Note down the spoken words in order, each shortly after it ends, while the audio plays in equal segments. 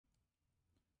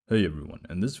Hey everyone,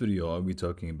 in this video I'll be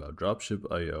talking about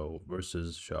Dropship.io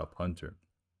versus Shophunter.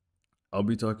 I'll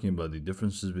be talking about the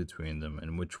differences between them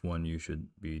and which one you should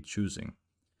be choosing.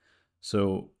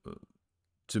 So,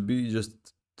 to be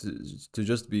just to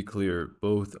just be clear,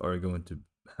 both are going to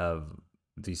have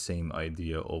the same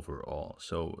idea overall.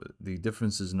 So the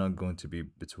difference is not going to be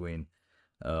between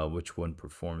which one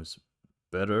performs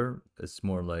better. It's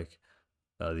more like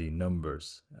the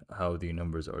numbers, how the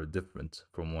numbers are different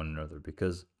from one another,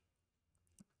 because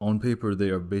on paper they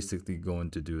are basically going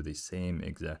to do the same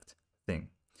exact thing.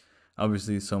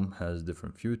 Obviously some has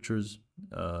different features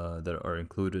that are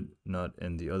included, not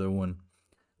in the other one,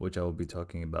 which I will be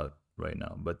talking about right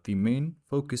now, but the main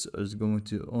focus is going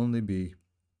to only be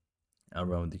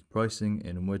around the pricing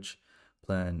and which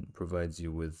plan provides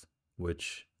you with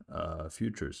which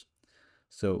features.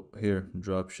 So here,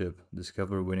 Dropship: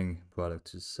 discover winning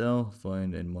product to sell,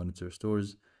 find and monitor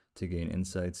stores to gain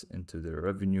insights into their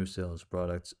revenue, sales,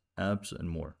 products, apps, and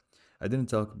more. I didn't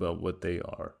talk about what they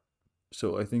are,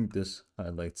 so I think this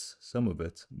highlights some of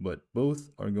it, but both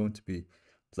are going to be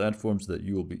platforms that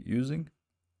you will be using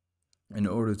in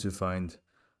order to find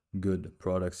good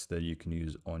products that you can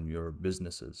use on your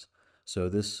businesses. So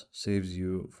this saves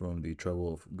you from the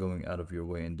trouble of going out of your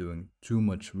way and doing too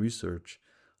much research,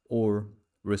 or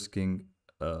risking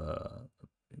uh,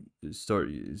 start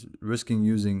risking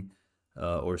using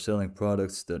or selling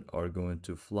products that are going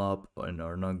to flop and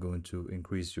are not going to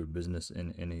increase your business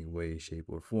in any way, shape,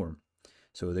 or form.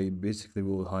 So they basically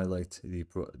will highlight the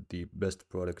best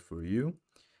product for you,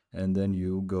 and then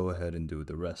you go ahead and do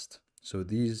the rest. So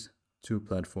these two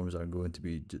platforms are going to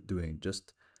be doing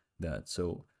just that.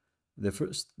 So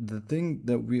the thing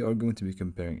that we are going to be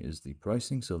comparing is the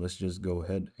pricing. So let's just go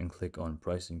ahead and click on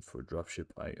pricing for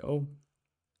Dropship.io,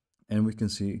 and we can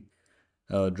see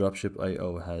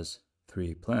Dropship.io has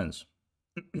three plans.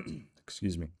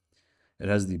 Excuse me. It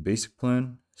has the basic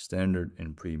plan, standard,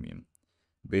 and premium.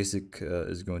 Basic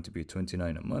is going to be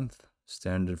 $29 a month,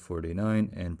 standard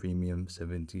 $49, and premium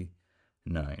 $79.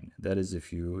 That is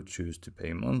if you choose to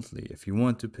pay monthly. If you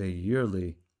want to pay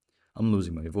yearly, I'm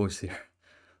losing my voice here.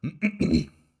 If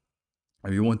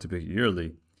you want to pay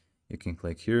yearly, you can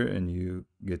click here and you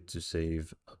get to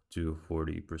save up to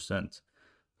 40%.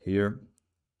 Here,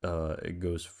 it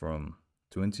goes from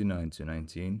 29 to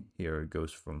 19. Here it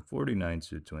goes from 49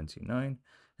 to 29.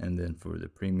 And then for the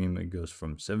premium, it goes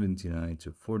from 79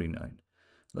 to 49.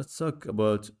 Let's talk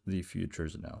about the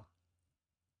futures now.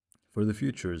 For the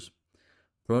futures,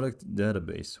 product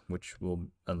database, which will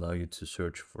allow you to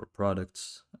search for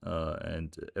products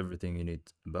and everything you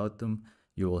need about them.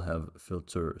 You will have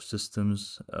filter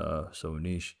systems, so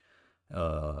niche,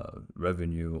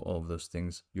 revenue, all of those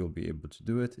things. You'll be able to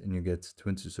do it, and you get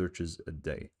 20 searches a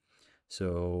day.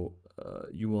 So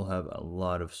you will have a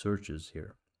lot of searches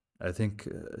here. I think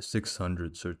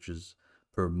 600 searches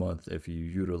per month if you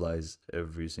utilize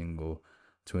every single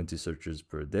 20 searches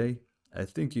per day. I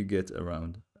think you get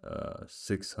around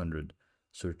 600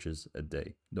 searches a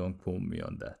day. Don't quote me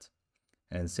on that.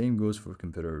 And same goes for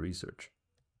competitor research,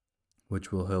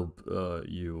 which will help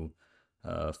you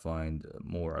find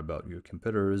more about your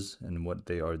competitors and what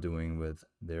they are doing with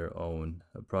their own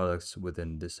products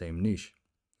within the same niche.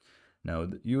 Now,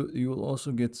 you will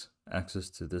also get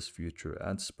access to this future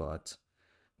ad spot,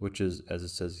 which is, as it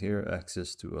says here,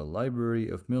 access to a library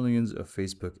of millions of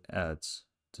Facebook ads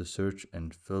to search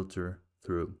and filter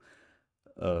through.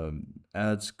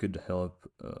 Ads could help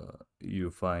you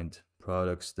find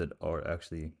products that are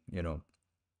actually,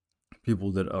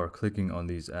 people that are clicking on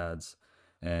these ads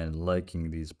and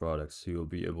liking these products. So you'll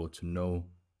be able to know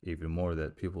even more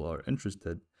that people are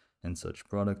interested in such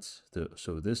products.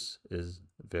 So this is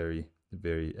very,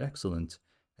 very excellent.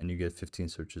 And you get 15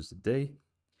 searches a day.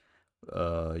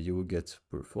 You will get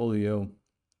portfolio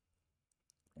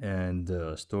and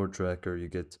store tracker. You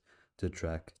get to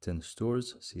track 10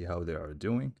 stores, see how they are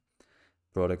doing.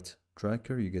 Product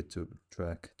tracker, you get to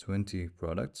track 20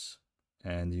 products,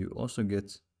 and you also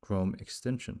get Chrome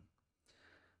extension.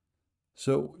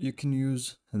 So you can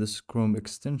use this Chrome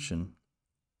extension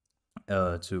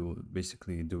to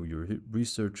basically do your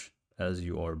research as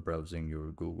you are browsing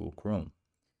your Google Chrome,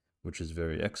 which is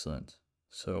very excellent.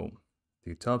 So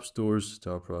the top stores,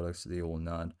 top products, they will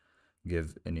not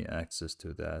give any access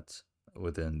to that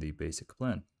within the basic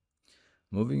plan.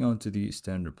 Moving on to the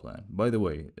standard plan. By the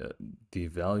way, the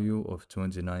value of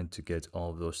 29 to get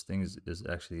all of those things is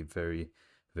actually very,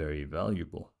 very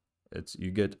valuable.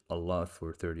 You get a lot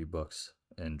for 30 bucks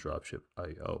in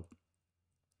Dropship.io.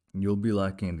 You'll be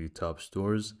lacking the top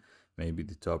stores, maybe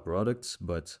the top products,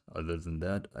 but other than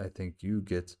that, I think you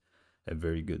get a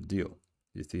very good deal.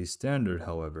 The standard,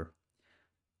 however,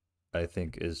 I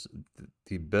think is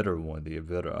the better one, the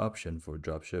better option for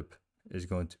dropship is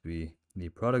going to be the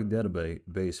product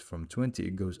database. From 20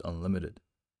 it goes unlimited,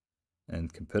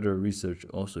 and competitor research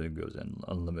also it goes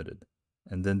unlimited,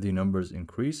 and then the numbers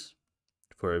increase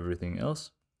for everything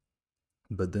else.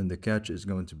 But then the catch is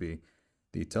going to be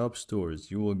the top stores.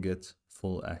 You will get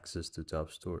full access to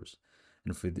top stores,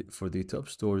 and for the top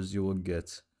stores you will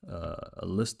get a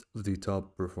list of the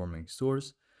top performing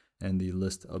stores and the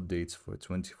list updates for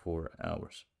 24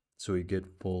 hours. So you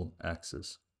get full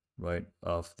access right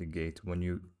off the gate when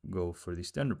you go for the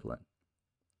standard plan.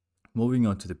 Moving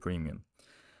on to the premium.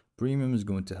 Premium is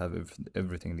going to have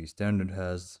everything the standard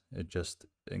has. It just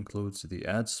includes the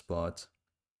ad spot.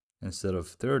 Instead of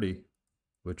 30,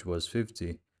 which was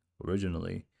 50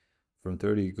 originally, from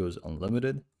 30 it goes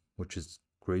unlimited, which is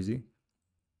crazy,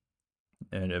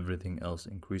 and everything else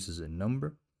increases in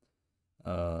number.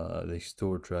 The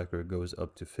store tracker goes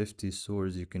up to 50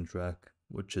 stores you can track,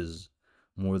 which is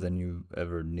more than you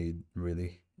ever need,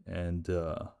 really. And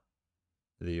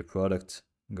the product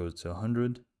goes to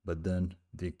 100, but then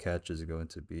the catch is going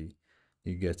to be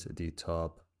you get the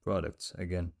top products.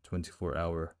 Again,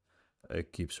 24-hour,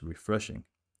 it keeps refreshing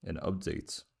and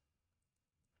updates.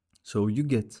 So you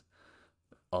get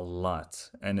a lot,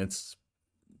 and it's,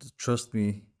 trust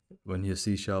me, when you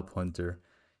see Shophunter,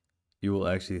 you will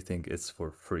actually think it's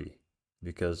for free,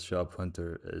 because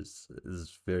Shophunter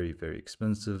is very, very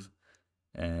expensive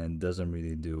and doesn't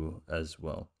really do as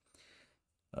well.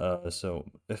 So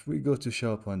if we go to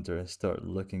Shophunter and start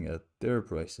looking at their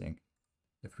pricing,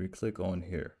 if we click on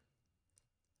here,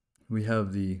 we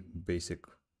have the basic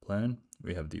plan,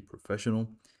 we have the professional,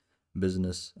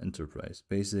 business, enterprise.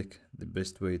 Basic, the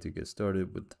best way to get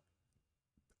started with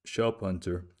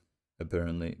Shophunter,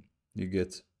 apparently you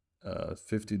get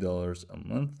 $50 a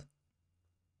month,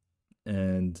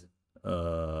 and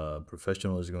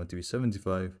professional is going to be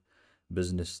 75,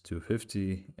 business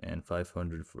 250, and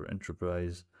 500 for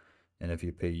enterprise. And if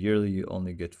you pay yearly, you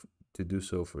only get to do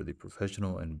so for the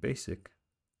professional and basic,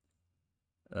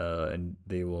 and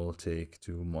they will take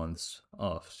 2 months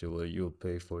off, so you'll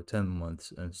pay for 10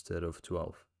 months instead of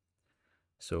 12.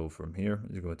 So from here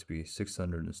it's going to be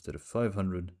 600 instead of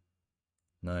 500.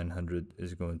 900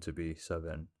 is going to be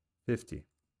 750.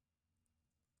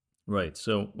 Right,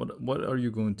 so what are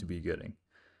you going to be getting?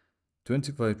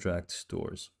 25 tracked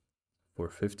stores for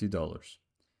 $50.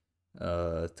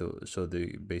 So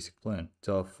the basic plan,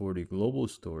 top 40 global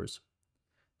stores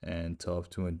and top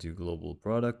 20 global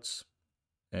products,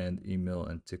 and email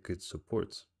and ticket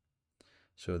support.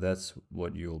 So that's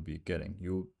what you'll be getting.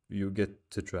 You get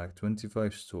to track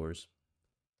 25 stores,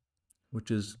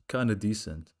 which is kind of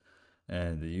decent,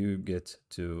 and you get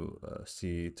to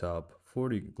see top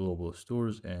 40 global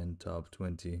stores and top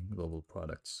 20 global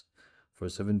products. For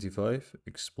 75,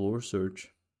 explore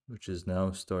search, which is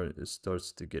now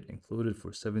starts to get included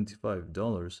for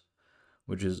 $75,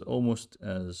 which is almost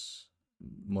as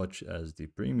much as the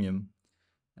premium,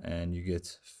 and you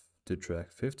get to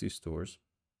track 50 stores,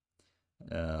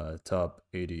 top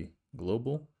 80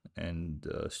 global and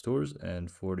stores, and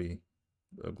 40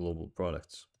 global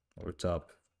products, or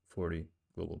top 40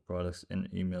 global products, and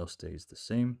email stays the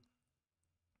same.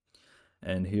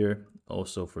 And here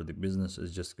also for the business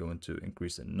is just going to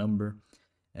increase in number,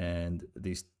 and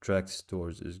these tracked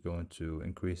stores is going to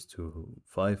increase to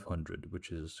 500,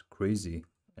 which is crazy.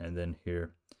 And then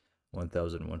here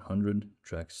 1100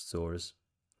 tracked stores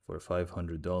for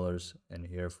 $500, and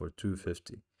here for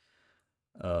 $250.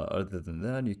 Other than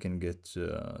that, you can get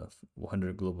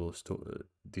 100 global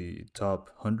the top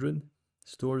 100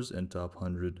 stores and top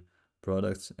 100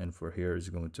 products, and for here is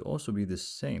going to also be the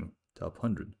same, top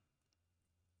 100.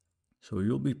 So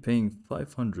you'll be paying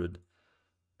 500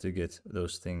 to get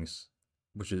those things,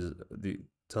 which is the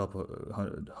top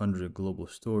 100 global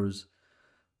stores,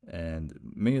 and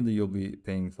mainly you'll be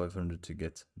paying 500 to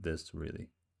get this, really.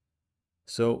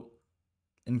 So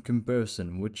in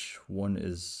comparison, which one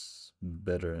is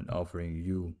better in offering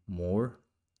you more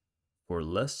for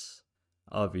less?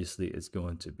 Obviously it's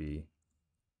going to be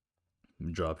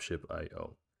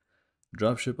Dropship.io.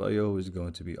 Dropship.io is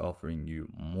going to be offering you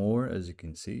more, as you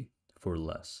can see, for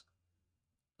less.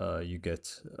 You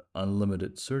get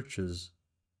unlimited searches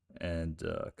and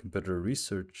competitor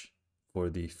research for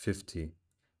the 50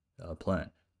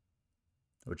 plan,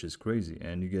 which is crazy.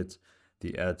 And you get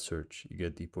the ad search, you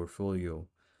get the portfolio,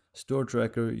 store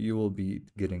tracker. You will be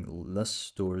getting less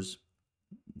stores,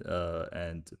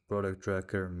 and product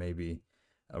tracker maybe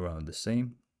around the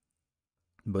same,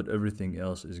 but everything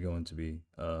else is going to be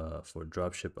for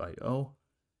Dropship.io,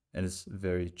 and it's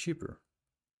very cheaper.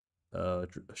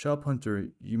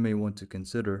 Shophunter, you may want to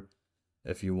consider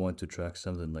if you want to track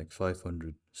something like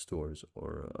 500 stores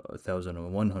or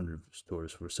 1,100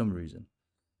 stores for some reason.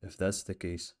 If that's the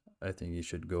case, I think you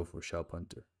should go for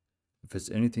Shophunter. If it's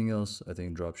anything else, I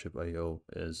think Dropship.io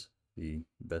is the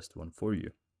best one for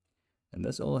you. And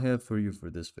that's all I have for you for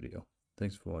this video.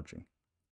 Thanks for watching.